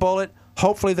bite the bullet.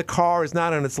 Hopefully the car is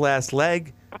not on its last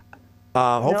leg.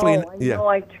 Hopefully,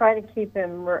 I try to keep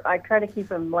him. I try to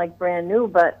keep him like brand new,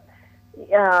 but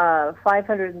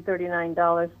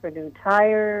 $539 for new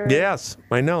tires. Yes,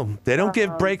 I know. They don't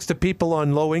give breaks to people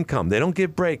on low income. They don't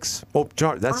give breaks. Oh,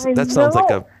 that sounds like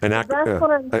an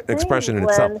expression in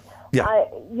itself. Yeah.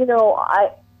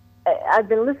 I've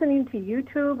been listening to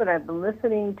YouTube and I've been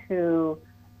listening to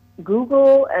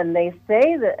Google, and they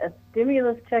say that a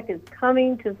stimulus check is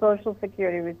coming to Social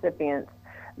Security recipients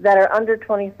that are under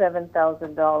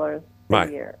 $27,000 a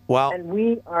year. Well, and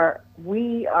we are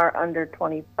under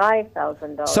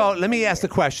 $25,000. So let me ask the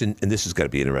question, and this is going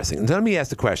to be interesting. Let me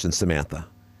ask the question, Samantha.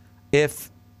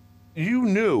 If you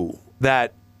knew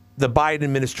that the Biden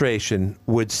administration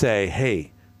would say,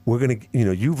 "Hey, we're going to,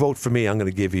 you vote for me, I'm going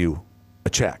to give you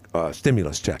a check, a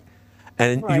stimulus check."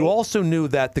 And you also knew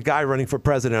that the guy running for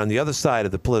president on the other side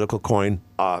of the political coin,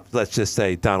 let's just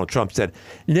say Donald Trump, said,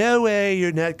 "No way,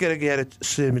 you're not going to get a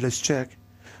stimulus check."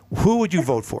 Who would you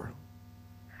vote for?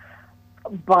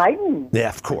 Biden. Yeah,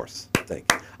 of course.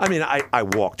 Thank you. I mean, I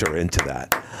walked her into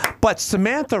that. But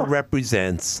Samantha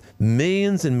represents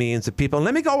millions and millions of people. And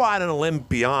let me go out on a limb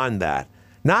beyond that.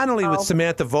 Not only would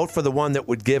Samantha vote for the one that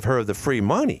would give her the free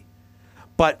money,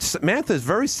 but Samantha is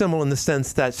very similar in the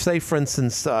sense that, say, for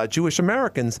instance, Jewish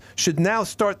Americans should now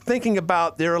start thinking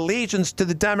about their allegiance to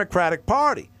the Democratic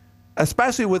Party,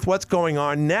 especially with what's going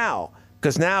on now.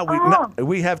 Because now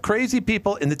we have crazy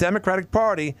people in the Democratic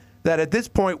Party that at this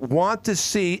point want to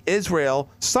see Israel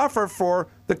suffer for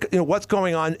what's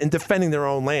going on in defending their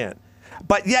own land.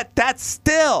 But yet that's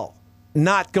still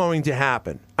not going to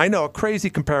happen. I know, a crazy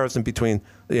comparison between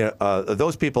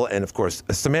those people and, of course,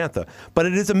 Samantha. But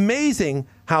it is amazing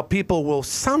how people will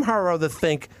somehow or other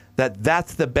think that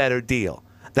that's the better deal,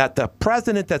 that the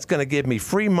president that's going to give me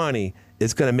free money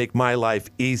is going to make my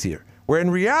life easier. Where in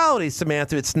reality,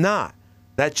 Samantha, it's not.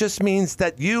 That just means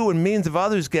that you and millions of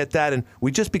others get that, and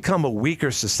we just become a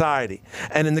weaker society.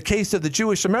 And in the case of the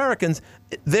Jewish Americans,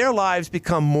 their lives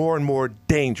become more and more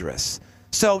dangerous.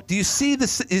 So do you see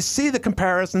this? You see the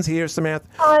comparisons here, Samantha?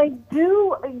 I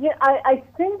do. Yeah, I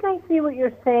think I see what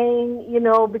you're saying,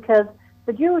 because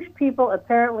the Jewish people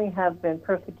apparently have been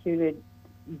persecuted.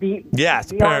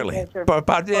 Yes, apparently.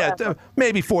 About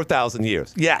maybe 4,000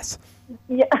 years. Yes.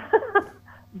 Yeah.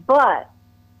 But,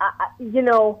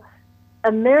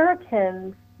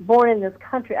 Americans born in this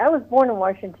country, I was born in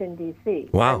Washington, D.C.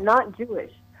 Wow. I'm not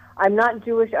Jewish. I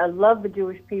love the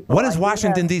Jewish people. What does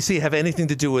Washington, D.C. have anything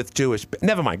to do with Jewish?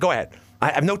 Never mind. Go ahead.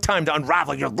 I have no time to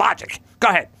unravel your logic. Go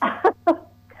ahead.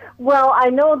 Well,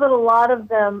 I know that a lot of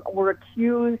them were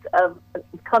accused of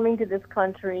coming to this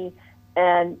country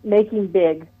and making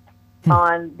big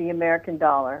on the American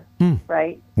dollar,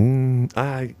 right?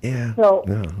 Yeah. So,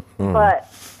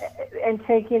 and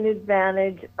taking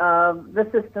advantage of the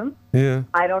system. Yeah.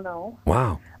 I don't know.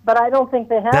 Wow. But I don't think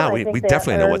they have. Now, I think we they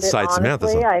definitely know what earned it side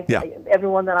Samantha's on. honestly. Yeah.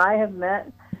 Everyone that I have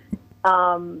met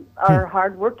are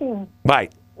hardworking.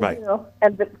 Right. But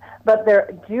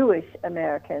they're Jewish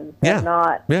Americans. They're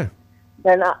not. Yeah.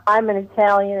 They're not. I'm an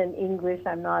Italian and English.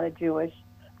 I'm not a Jewish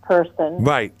person.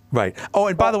 Right. Oh,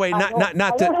 and by the way, I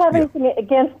don't have anything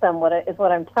against them. Is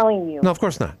what I'm telling you. No, of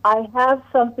course not. I have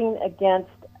something against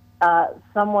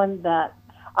someone that,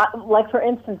 like for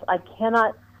instance, I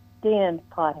cannot stand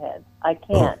potheads. I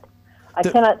can't. I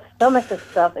cannot stomach this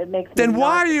stuff. It makes me Then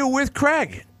why nauseous. are you with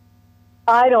Craig?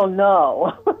 I don't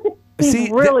know. He's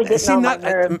really getting on my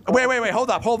nerves. Wait. Hold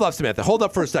up, Samantha. Hold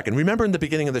up for a second. Remember in the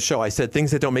beginning of the show, I said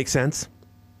things that don't make sense?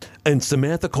 And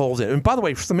Samantha calls in. And by the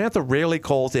way, Samantha rarely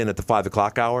calls in at the 5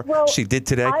 o'clock hour. Well, she did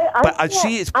today. But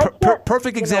she is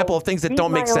perfect example of things that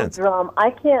don't make sense.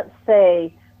 I can't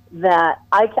say that.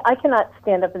 I cannot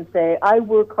stand up and say, I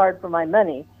work hard for my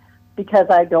money because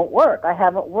I don't work. I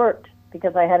haven't worked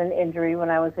because I had an injury when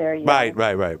I was there young.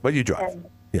 Right. Well, you drive.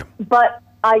 Yeah. But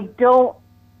I don't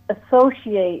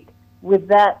associate with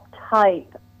that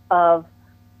type of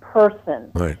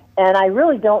person. Right. And I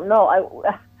really don't know.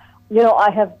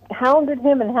 I have hounded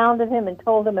him and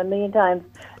told him a million times,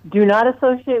 do not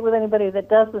associate with anybody that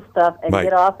does this stuff and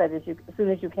get off it as soon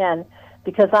as you can,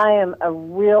 because I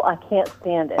can't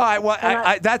stand it. All right, well,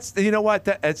 that's, you know what,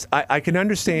 I can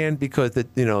understand, because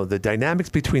the dynamics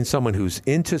between someone who's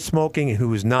into smoking and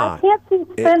who's not. I can't see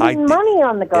spending money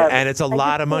on the garbage. And it's a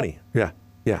lot of money. Yeah.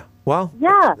 Well,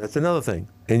 that's another thing.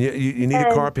 And you need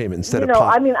a car payment instead of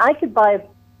pot. I mean, I could buy a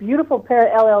beautiful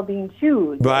pair of LL Bean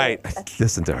shoes. Right.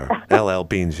 Listen to her. LL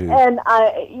Bean shoes. And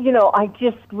I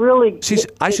just really,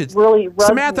 really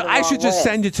Samantha, I should just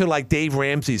send you to like Dave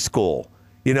Ramsey's school.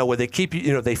 Where they keep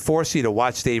you, they force you to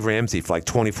watch Dave Ramsey for like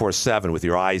 24/7 with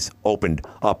your eyes opened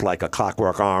up like a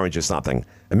Clockwork Orange or something.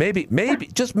 And maybe,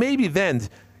 just maybe then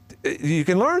you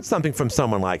can learn something from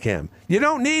someone like him. You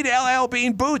don't need LL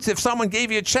Bean boots if someone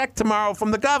gave you a check tomorrow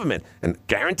from the government. And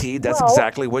guaranteed that's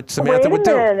exactly what Samantha would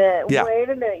do. Yeah. Wait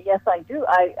a minute. Yes, I do.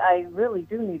 I really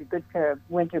do need a good pair of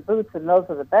winter boots, and those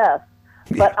are the best.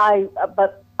 But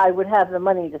I would have the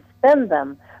money to spend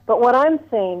them. But what I'm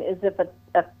saying is, if a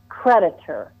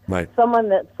creditor, someone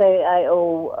that say I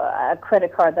owe a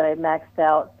credit card that I maxed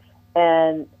out,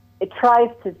 and it tries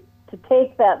to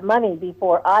take that money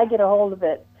before I get a hold of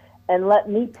it and let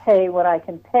me pay what I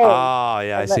can pay. Oh,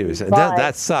 yeah, I see what you're saying.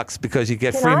 That sucks, because you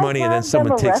get free money and then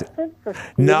someone takes it.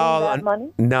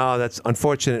 No, that's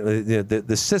unfortunately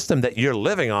the system that you're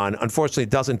living on. Unfortunately,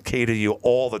 doesn't cater to you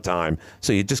all the time.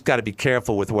 So you just got to be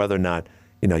careful with whether or not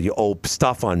you owe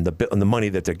stuff on the money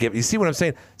that they're giving. You see what I'm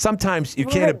saying? Sometimes you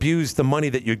can't abuse the money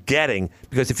that you're getting,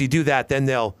 because if you do that, then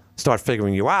they'll start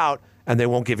figuring you out, and they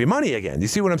won't give you money again. You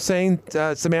see what I'm saying,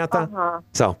 Samantha?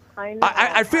 So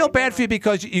I feel bad for you,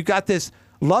 because you got this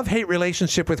love-hate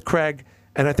relationship with Craig,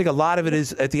 And I think a lot of it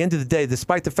is, at the end of the day,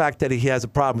 despite the fact that he has a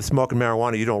problem with smoking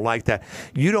marijuana, you don't like that.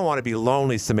 You don't want to be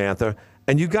lonely, Samantha.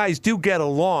 And you guys do get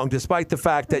along, despite the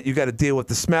fact that you got to deal with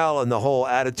the smell and the whole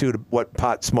attitude of what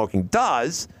pot smoking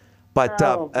does. But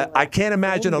I can't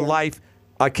imagine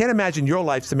I can't imagine your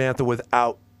life, Samantha,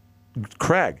 without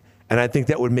Craig. And I think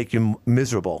that would make you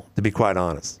miserable, to be quite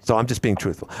honest. So I'm just being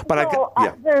truthful. But of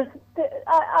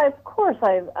course,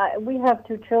 we have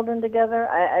 2 children together.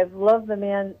 I've loved the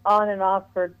man on and off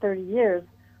for 30 years,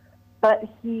 but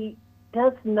he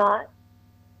does not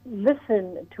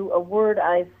listen to a word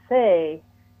I say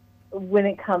when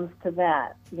it comes to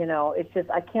that. It's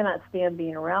just, I cannot stand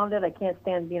being around it. I can't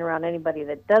stand being around anybody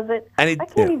that does it. I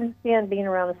can't even stand being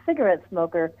around a cigarette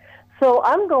smoker. So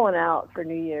I'm going out for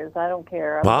New Year's. I don't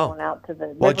care. I'm going out to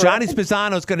the... Well, Johnny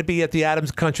Spezzano is going to be at the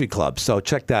Adams Country Club, so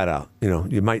check that out.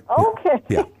 You might... Okay.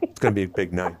 Yeah, it's going to be a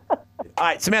big night. All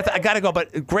right, Samantha, I got to go,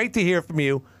 but great to hear from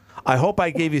you. I hope I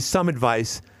gave you some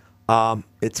advice.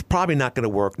 It's probably not going to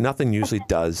work. Nothing usually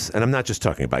does. And I'm not just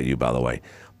talking about you, by the way.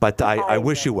 But I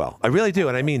wish you well. I really do,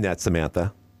 and I mean that,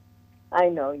 Samantha. I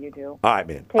know you do. All right,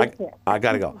 man. Take care. I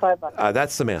got to go. Bye-bye.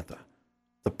 That's Samantha.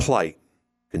 The plight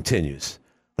continues.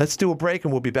 Let's do a break,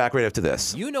 and we'll be back right after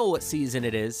this. You know what season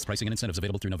it is. Pricing and incentives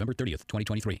available through November 30th,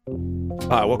 2023. All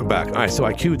right, welcome back. All right, so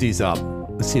I queued these up.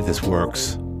 Let's see if this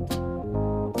works.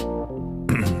 All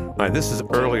right, this is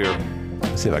earlier.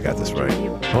 Let's see if I got this right.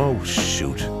 Oh,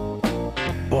 shoot.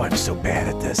 Boy, I'm so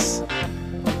bad at this.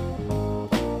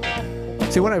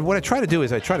 See, what I try to do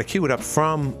is I try to queue it up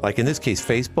from, like in this case,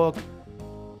 Facebook.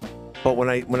 But when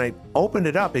I open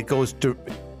it up, it goes to...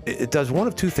 It does one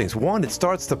of 2 things. One, it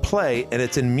starts to play, and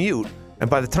it's in mute. And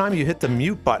by the time you hit the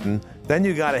mute button, then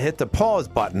you got to hit the pause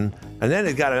button, and then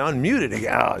it got to unmute it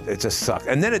again. Oh, it just sucks.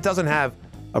 And then it doesn't have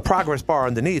a progress bar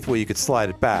underneath where you could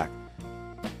slide it back.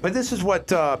 But this is what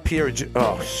Pierre...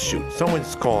 Oh, shoot.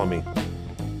 Someone's calling me.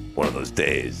 One of those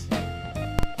days.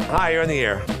 Hi, you're on the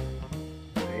air.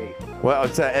 Hey. Well,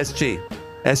 it's SG.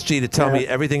 SG to tell me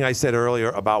everything I said earlier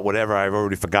about whatever I've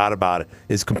already forgot about it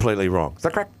is completely wrong. Is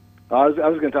that correct? I was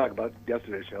going to talk about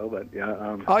yesterday's show, but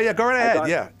yeah. Oh, yeah, go right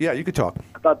ahead. Yeah, you could talk.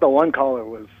 I thought the one caller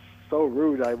was so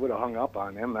rude I would have hung up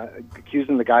on him.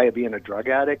 Accusing the guy of being a drug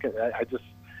addict, I just...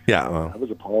 Yeah, I was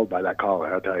appalled by that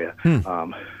caller, I'll tell you.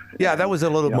 Yeah, that was a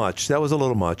little much. That was a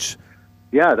little much.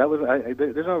 Yeah, that was.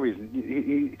 There's no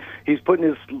reason. He's putting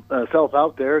his self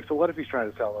out there. So what if he's trying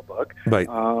to sell a book? Right.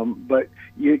 But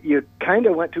you kind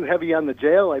of went too heavy on the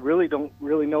jail. I really don't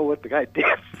know what the guy did.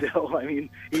 Still, I mean,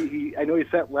 I know he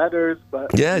sent letters,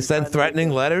 but yeah, he sent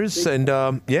threatening letters, and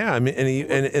yeah, I mean,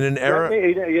 and in an era.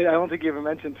 I don't think you ever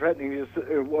mentioned threatening.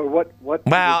 Or what?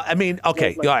 Well, I mean,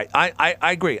 okay, all right. I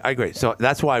agree. So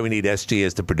that's why we need SG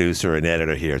as the producer and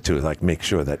editor here to like make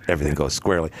sure that everything goes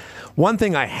squarely. One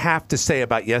thing I have to say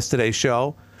about yesterday's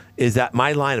show is that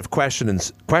my line of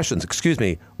questions,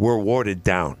 were watered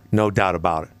down. No doubt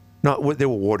about it. No, they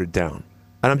were watered down.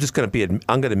 And I'm going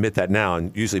to admit that now.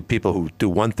 And usually people who do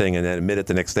one thing and then admit it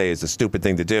the next day is a stupid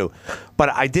thing to do. But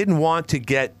I didn't want to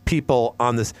get people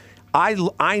on this.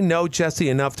 I know Jesse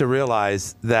enough to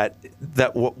realize that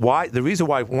the reason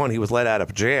why, one, he was let out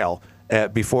of jail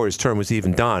before his term was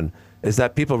even done is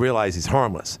that people realize he's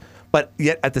harmless. But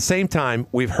yet, at the same time,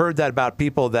 we've heard that about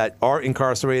people that are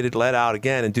incarcerated, let out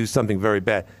again, and do something very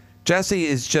bad. Jesse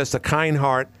is just a kind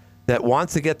heart that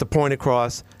wants to get the point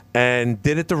across and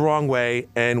did it the wrong way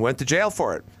and went to jail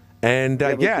for it. And,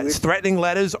 threatening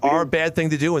letters are a bad thing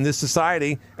to do in this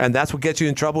society, and that's what gets you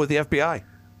in trouble with the FBI.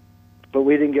 But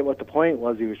we didn't get what the point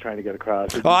was he was trying to get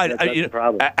across. That's the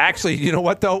problem. Actually, you know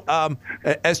what, though?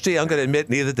 SG, I'm going to admit,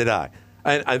 neither did I.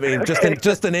 I mean,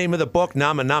 just the name of the book,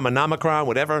 Namacron,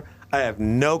 whatever. I have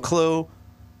no clue.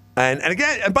 And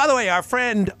again, and by the way, our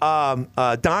friend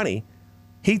Donnie,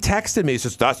 he texted me. He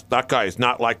says, that guy is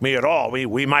not like me at all.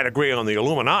 We might agree on the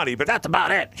Illuminati, but that's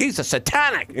about it. He's a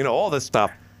satanic, all this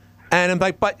stuff. And I'm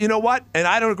like, but you know what? And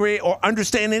I don't agree or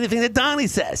understand anything that Donnie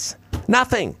says.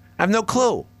 Nothing. I have no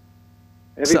clue.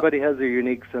 Everybody has their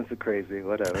unique sense of crazy,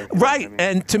 whatever. Right, I mean.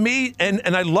 And to me,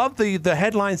 and I love the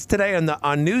headlines today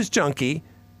on News Junkie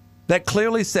that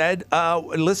clearly said,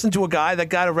 listen to a guy that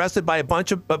got arrested by a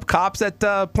bunch of cops at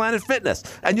Planet Fitness.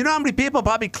 And you know how many people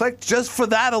probably clicked just for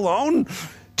that alone?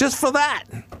 Just for that.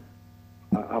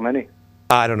 How many?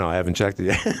 I don't know. I haven't checked it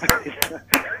yet.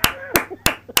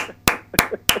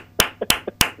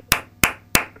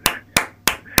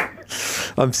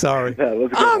 I'm sorry.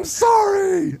 I'm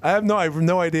sorry. I have no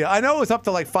idea. I know it was up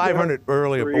to like 500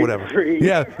 earlier, or whatever.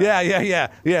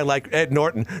 Yeah. Like Ed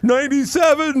Norton.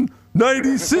 97,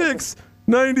 96,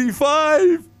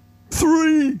 95,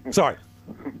 3. Sorry.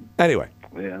 Anyway.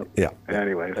 Yeah.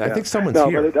 Anyways. I think someone's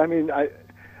here. But I mean,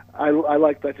 I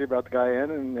liked that you brought the guy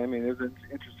in, and I mean, it was an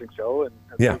interesting show, and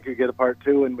Yeah. we could get a part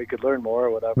 2, and we could learn more or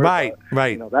whatever. Right, But,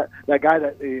 right. You know, that guy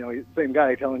same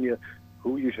guy telling you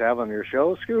who you should have on your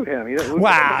show, screw him.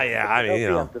 Wow, yeah, I mean, What you does he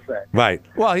know. have to say? Right.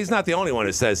 Well, he's not the only one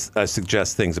who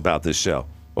suggests things about this show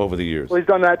over the years. Well, he's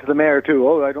done that to the mayor too.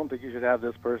 Oh, I don't think you should have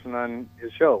this person on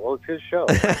his show. Well, it's his show.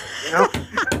 You know.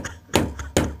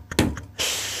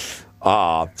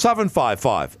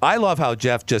 755. I love how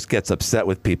Jeff just gets upset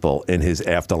with people in his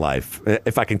afterlife,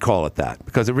 if I can call it that,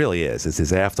 because it really is. It's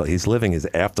his he's living his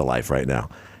afterlife right now,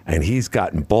 and he's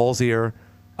gotten ballsier,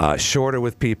 shorter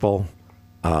with people.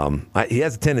 He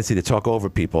has a tendency to talk over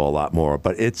people a lot more,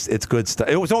 but it's good stuff.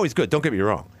 It was always good. Don't get me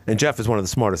wrong. And Jeff is one of the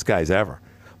smartest guys ever,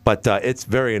 but it's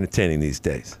very entertaining these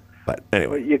days. But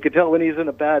anyway, Well, you could tell when he's in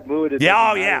a bad mood. It Yeah, doesn't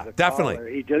oh, matter yeah, as a definitely.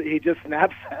 caller. He just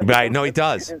snaps at right? them. No, he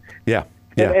does. Yeah.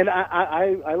 And, Yeah. and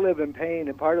I live in pain,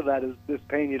 and part of that is this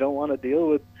pain. You don't want to deal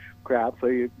with crap, so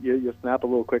you snap a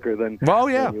little quicker than. Well,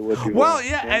 yeah. than you would do. Well,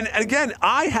 yeah, and again,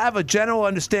 I have a general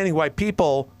understanding why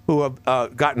people who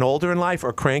have gotten older in life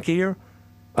are crankier.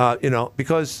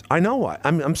 Because I know why.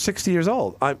 I'm 60 years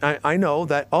old. I know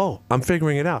that, I'm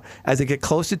figuring it out. As I get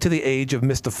closer to the age of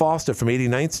Mr. Foster from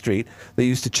 89th Street, they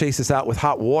used to chase us out with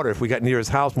hot water if we got near his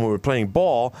house when we were playing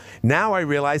ball. Now I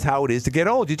realize how it is to get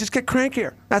old. You just get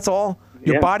crankier. That's all.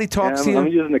 Your body talks to you. I'm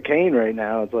using a cane right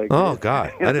now. It's like. Oh,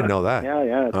 God. I didn't know that.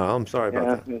 Yeah. Oh, I'm sorry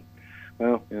about that.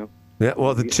 Well, yeah. Yeah,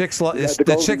 well, the chicks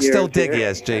still dig you,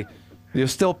 SG. You'll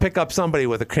still pick up somebody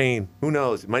with a cane. Who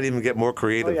knows? You might even get more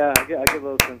creative. Oh, yeah, I get a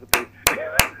little sensitive.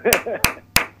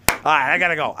 All right, I got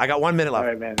to go. I got 1 minute left. All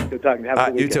right, man. Good talking. Have a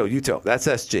good weekend. You too. That's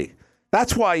SG.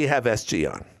 That's why you have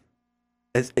SG on.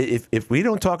 If we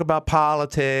don't talk about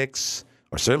politics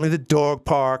or certainly the dog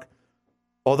park,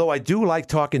 although I do like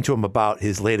talking to him about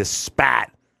his latest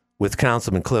spat with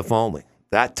Councilman Cliff Only.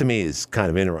 That, to me, is kind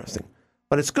of interesting.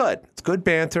 But it's good. It's good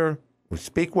banter. We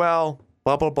speak well,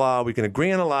 blah, blah, blah. We can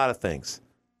agree on a lot of things,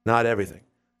 not everything.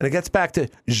 And it gets back to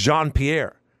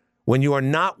Jean-Pierre. When you are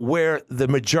not where the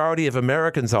majority of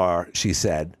Americans are, she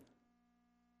said,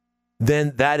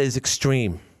 then that is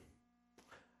extreme.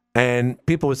 And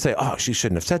people would say, she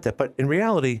shouldn't have said that. But in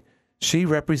reality, she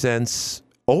represents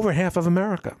over half of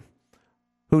America,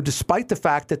 who, despite the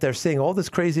fact that they're seeing all this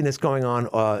craziness going on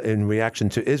in reaction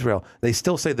to Israel, they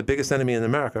still say the biggest enemy in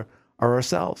America are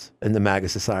ourselves in the MAGA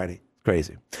society.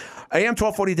 Crazy. AM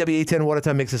 1240 WE10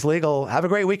 Watertown makes this legal. Have a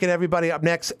great weekend, everybody. Up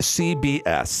next,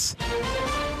 CBS.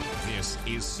 This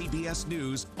is CBS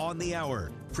News on the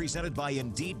Hour, presented by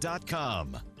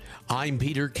Indeed.com. I'm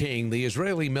Peter King. The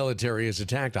Israeli military has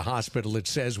attacked a hospital it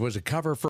says was a cover for